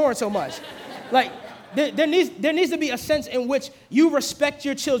because you were snoring so much. Like, there needs to be a sense in which you respect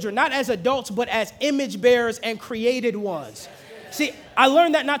your children, not as adults, but as image bearers and created ones. See, I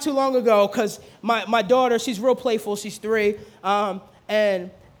learned that not too long ago because my daughter, she's real playful. She's 3. And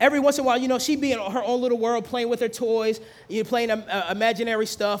every once in a while, she be in her own little world playing with her toys, playing imaginary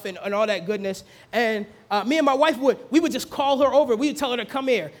stuff and all that goodness. And me and my wife we would just call her over. We would tell her to come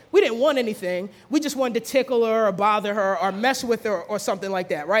here. We didn't want anything. We just wanted to tickle her or bother her or mess with her or something like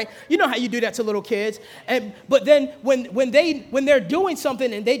that, right? You know how you do that to little kids. But then when they're doing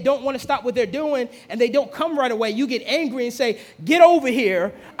something and they don't want to stop what they're doing and they don't come right away, you get angry and say, "Get over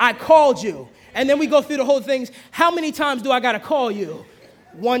here. I called you." And then we go through the whole things. How many times do I got to call you?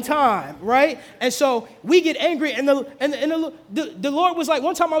 1 time, right? And so we get angry, and the Lord was like,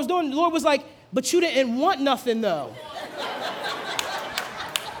 one time I was doing, the Lord was like, "But you didn't want nothing though."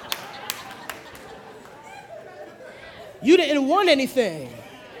 You didn't want anything.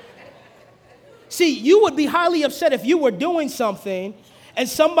 See, you would be highly upset if you were doing something and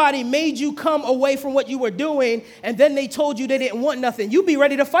somebody made you come away from what you were doing and then they told you they didn't want nothing. You'd be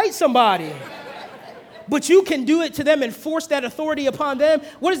ready to fight somebody. But you can do it to them and force that authority upon them.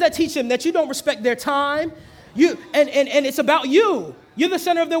 What does that teach them? That you don't respect their time. And it's about you. You're the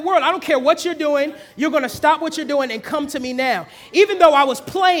center of the world. I don't care what you're doing. You're going to stop what you're doing and come to me now. Even though I was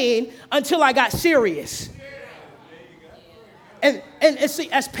playing until I got serious. And see,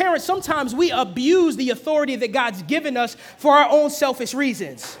 as parents, sometimes we abuse the authority that God's given us for our own selfish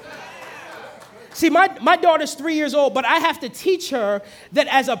reasons. See, my daughter's 3 years old, but I have to teach her that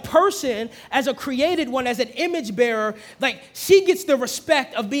as a person, as a created one, as an image bearer, like she gets the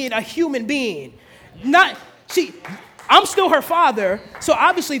respect of being a human being. I'm still her father, so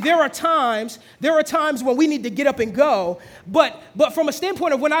obviously there are times when we need to get up and go. But from a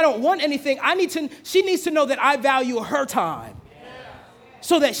standpoint of when I don't want anything, she needs to know that I value her time.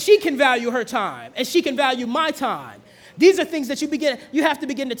 So that she can value her time and she can value my time. These are things that you have to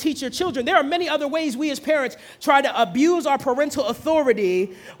begin to teach your children. There are many other ways we as parents try to abuse our parental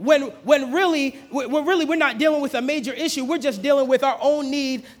authority when really we're not dealing with a major issue. We're just dealing with our own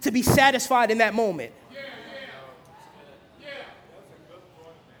need to be satisfied in that moment.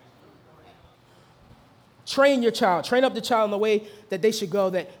 Train your child. Train up the child in the way that they should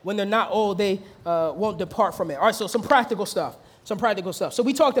go, that when they're not old, they won't depart from it. All right, so some practical stuff. So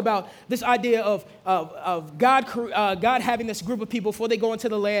we talked about this idea of God having this group of people before they go into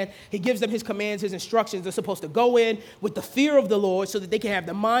the land. He gives them his commands, his instructions. They're supposed to go in with the fear of the Lord so that they can have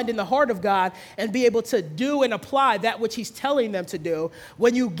the mind and the heart of God and be able to do and apply that which he's telling them to do.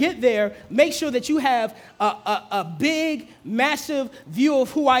 When you get there, make sure that you have a big, massive view of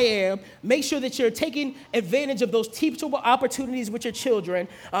who I am. Make sure that you're taking advantage of those teachable opportunities with your children.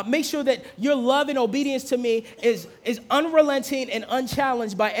 Make sure that your love and obedience to me is unrelenting and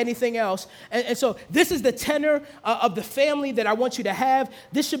unchallenged by anything else. And so this is the tenor of the family that I want you to have.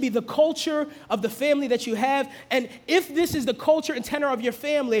 This should be the culture of the family that you have. And if this is the culture and tenor of your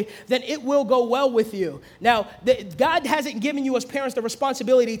family, then it will go well with you. Now, God hasn't given you as parents the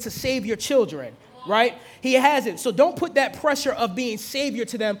responsibility to save your children. Right? He hasn't. So don't put that pressure of being savior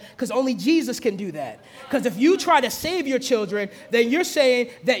to them, because only Jesus can do that. Because if you try to save your children, then you're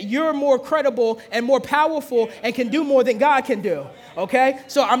saying that you're more credible and more powerful and can do more than God can do. Okay?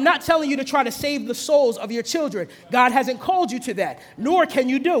 So I'm not telling you to try to save the souls of your children. God hasn't called you to that, nor can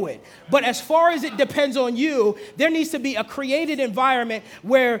you do it. But as far as it depends on you, there needs to be a created environment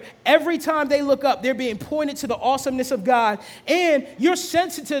where every time they look up, they're being pointed to the awesomeness of God, and you're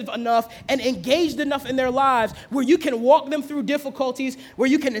sensitive enough and engaged enough in their lives where you can walk them through difficulties, where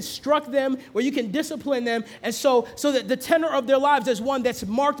you can instruct them, where you can discipline them, and so that the tenor of their lives is one that's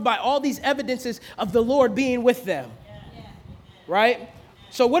marked by all these evidences of the Lord being with them. Right?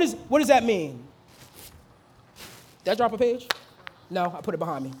 So what does that mean? Did I drop a page? No, I put it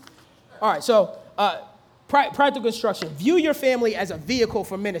behind me. All right, so practical instruction. View your family as a vehicle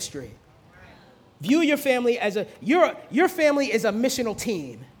for ministry. View your family as your family is a missional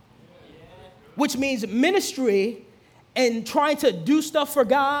team. Which means ministry and trying to do stuff for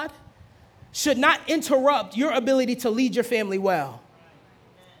God should not interrupt your ability to lead your family well.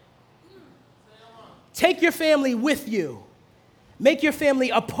 Take your family with you. Make your family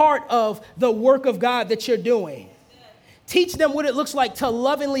a part of the work of God that you're doing. Teach them what it looks like to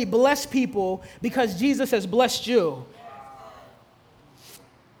lovingly bless people because Jesus has blessed you.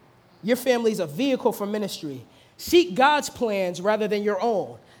 Your family is a vehicle for ministry. Seek God's plans rather than your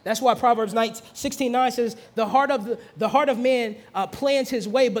own. That's why Proverbs 16:9 says, the heart of man plans his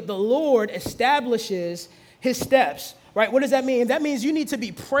way, but the Lord establishes his steps. Right? What does that mean? That means you need to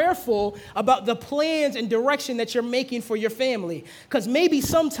be prayerful about the plans and direction that you're making for your family. Because maybe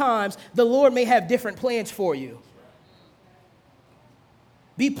sometimes the Lord may have different plans for you.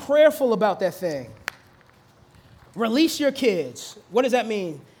 Be prayerful about that thing. Release your kids. What does that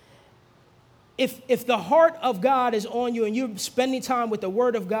mean? If the heart of God is on you and you're spending time with the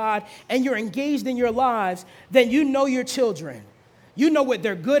Word of God and you're engaged in your lives, then you know your children. You know what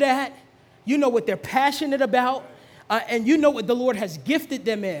they're good at. You know what they're passionate about. And you know what the Lord has gifted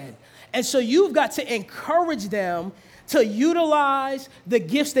them in. And so you've got to encourage them to utilize the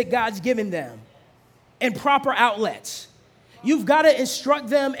gifts that God's given them in proper outlets. You've got to instruct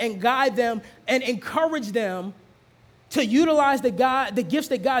them and guide them and encourage them to utilize the gifts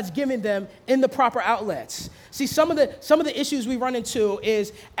that God's given them in the proper outlets. See, some of the issues we run into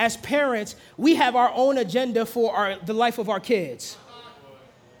is, as parents, we have our own agenda for the life of our kids.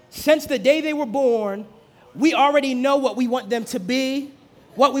 Since the day they were born, we already know what we want them to be,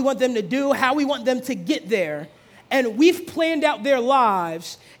 what we want them to do, how we want them to get there. And we've planned out their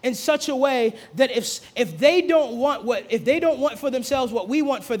lives in such a way that if they don't want for themselves what we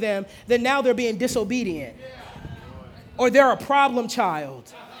want for them, then now they're being disobedient. Or they're a problem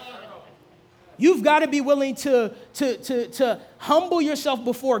child. You've got to be willing to humble yourself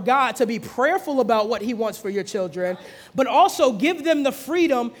before God, to be prayerful about what he wants for your children, but also give them the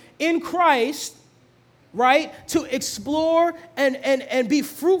freedom in Christ, right, to explore and be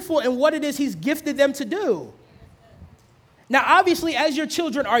fruitful in what it is he's gifted them to do. Now, obviously, as your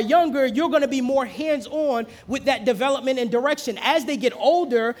children are younger, you're going to be more hands-on with that development and direction. As they get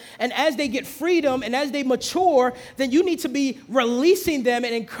older and as they get freedom and as they mature, then you need to be releasing them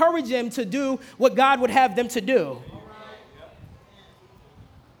and encourage them to do what God would have them to do.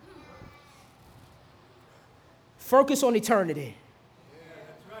 Focus on eternity.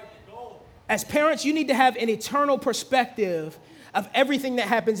 As parents, you need to have an eternal perspective of everything that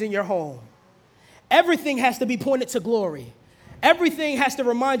happens in your home. Everything has to be pointed to glory. Everything has to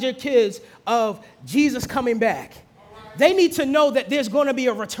remind your kids of Jesus coming back. They need to know that there's going to be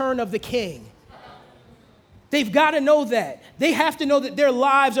a return of the King. They've got to know that. They have to know that their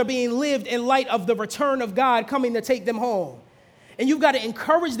lives are being lived in light of the return of God coming to take them home. And you've got to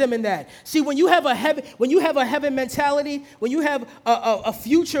encourage them in that. See, when you have a heaven mentality, when you have a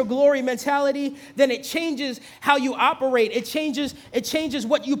future glory mentality, then it changes how you operate. It changes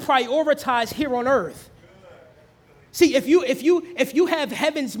what you prioritize here on earth. See, if you have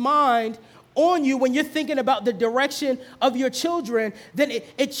heaven's mind on you when you're thinking about the direction of your children, then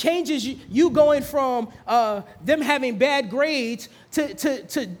it changes you going from them having bad grades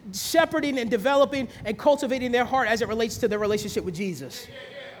to shepherding and developing and cultivating their heart as it relates to their relationship with Jesus.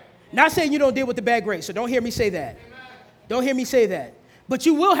 Not saying you don't deal with the bad grades, so don't hear me say that. Don't hear me say that. But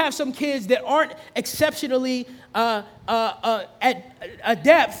you will have some kids that aren't exceptionally at a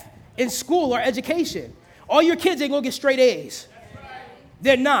depth in school or education. All your kids ain't gonna get straight A's.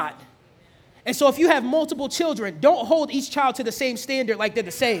 They're not. And so if you have multiple children, don't hold each child to the same standard like they're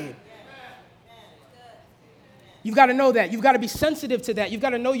the same. You've got to know that. You've got to be sensitive to that. You've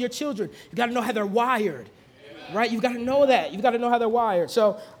got to know your children. You've got to know how they're wired, right? You've got to know that. You've got to know how they're wired.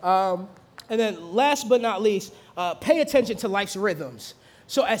 So, and then last but not least, pay attention to life's rhythms.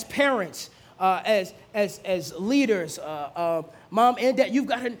 So as parents, as leaders, mom and dad,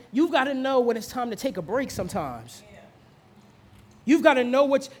 you've got to know when it's time to take a break sometimes. You've got to know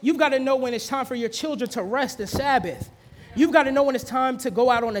when it's time for your children to rest and Sabbath. You've got to know when it's time to go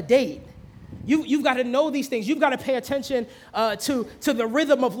out on a date. You've got to know these things. You've got to pay attention to the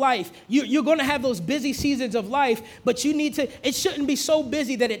rhythm of life. You're going to have those busy seasons of life, but it shouldn't be so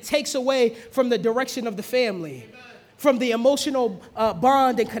busy that it takes away from the direction of the family, from the emotional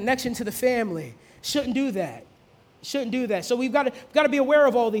bond and connection to the family. Shouldn't do that. So we've got to be aware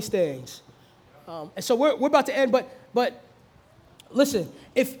of all these things. And so we're about to end, but listen,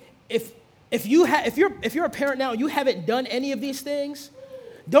 if you're a parent now and you haven't done any of these things,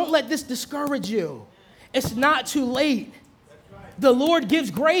 don't let this discourage you. It's not too late. The Lord gives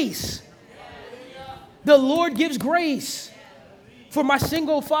grace. The Lord gives grace. For my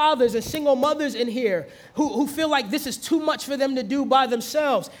single fathers and single mothers in here who feel like this is too much for them to do by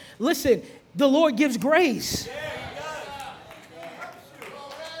themselves, listen, the Lord gives grace.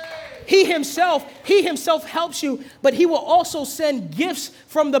 He himself helps you, but he will also send gifts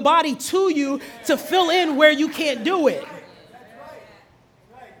from the body to you to fill in where you can't do it.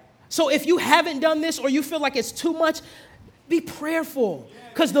 So if you haven't done this or you feel like it's too much, be prayerful.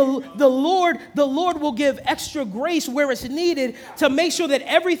 Because the Lord will give extra grace where it's needed to make sure that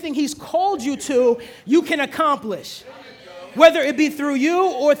everything he's called you to, you can accomplish. Whether it be through you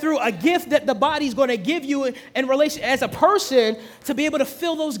or through a gift that the body's going to give you in relation as a person to be able to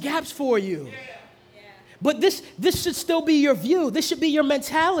fill those gaps for you. But this should still be your view. This should be your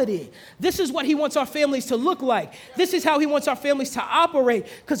mentality. This is what he wants our families to look like. This is how he wants our families to operate.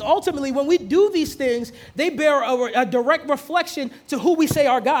 Because ultimately, when we do these things, they bear a direct reflection to who we say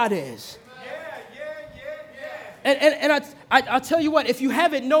our God is. And I'll tell you what, if you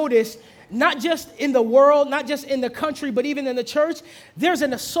haven't noticed, not just in the world, not just in the country, but even in the church, there's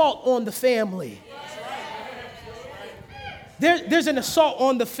an assault on the family. There's an assault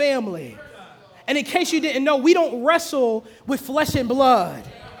on the family. And in case you didn't know, we don't wrestle with flesh and blood,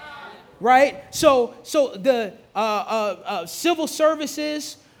 right? So the civil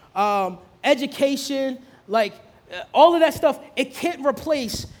services, education, all of that stuff, it can't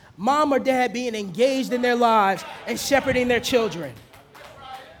replace mom or dad being engaged in their lives and shepherding their children.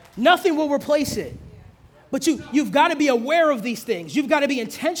 Nothing will replace it. But you've got to be aware of these things. You've got to be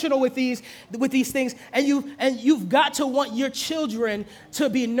intentional with these things, and you've got to want your children to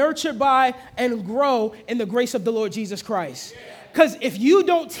be nurtured by and grow in the grace of the Lord Jesus Christ. Because if you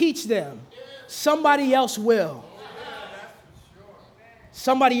don't teach them, somebody else will.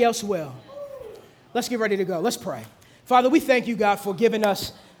 Somebody else will. Let's get ready to go. Let's pray. Father, we thank you, God, for giving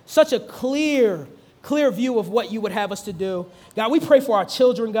us such a clear view of what you would have us to do. God, we pray for our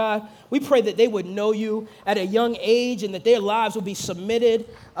children, God. We pray that they would know you at a young age and that their lives will be submitted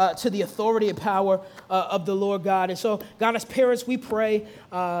to the authority and power of the Lord God. And so, God, as parents, we pray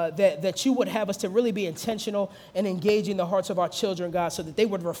that you would have us to really be intentional and engaging the hearts of our children, God, so that they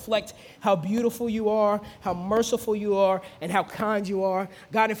would reflect how beautiful you are, how merciful you are, and how kind you are.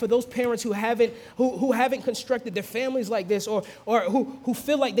 God, and for those parents who haven't constructed their families like this or who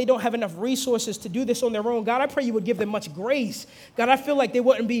feel like they don't have enough resources to do this on their own, God, I pray you would give them much grace. God, I feel like they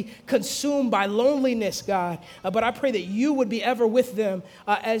wouldn't be consumed by loneliness, God, but I pray that you would be ever with them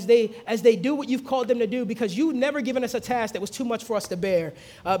as they do what you've called them to do, because you've never given us a task that was too much for us to bear,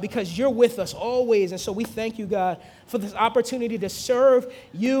 because you're with us always. And so we thank you, God, for this opportunity to serve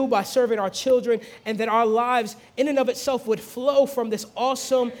you by serving our children, and that our lives in and of itself would flow from this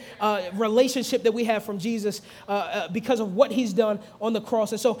awesome relationship that we have from Jesus because of what he's done on the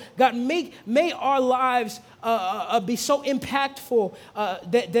cross. And so, God, may our lives be so impactful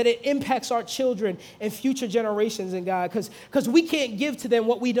that it impacts our children and future generations, and God, because we can't give to them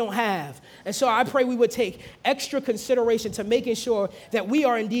what we don't have. And so I pray we would take extra consideration to making sure that we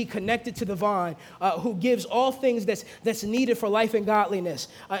are indeed connected to the vine who gives all things that's needed for life and godliness.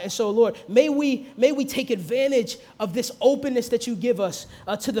 And so, Lord, may we take advantage of this openness that you give us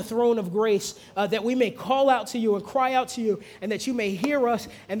to the throne of grace, that we may call out to you and cry out to you, and that you may hear us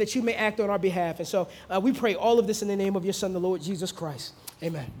and that you may act on our behalf. And so we pray all of this in the name of your Son, the Lord Jesus Christ.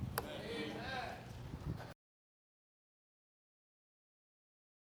 Amen.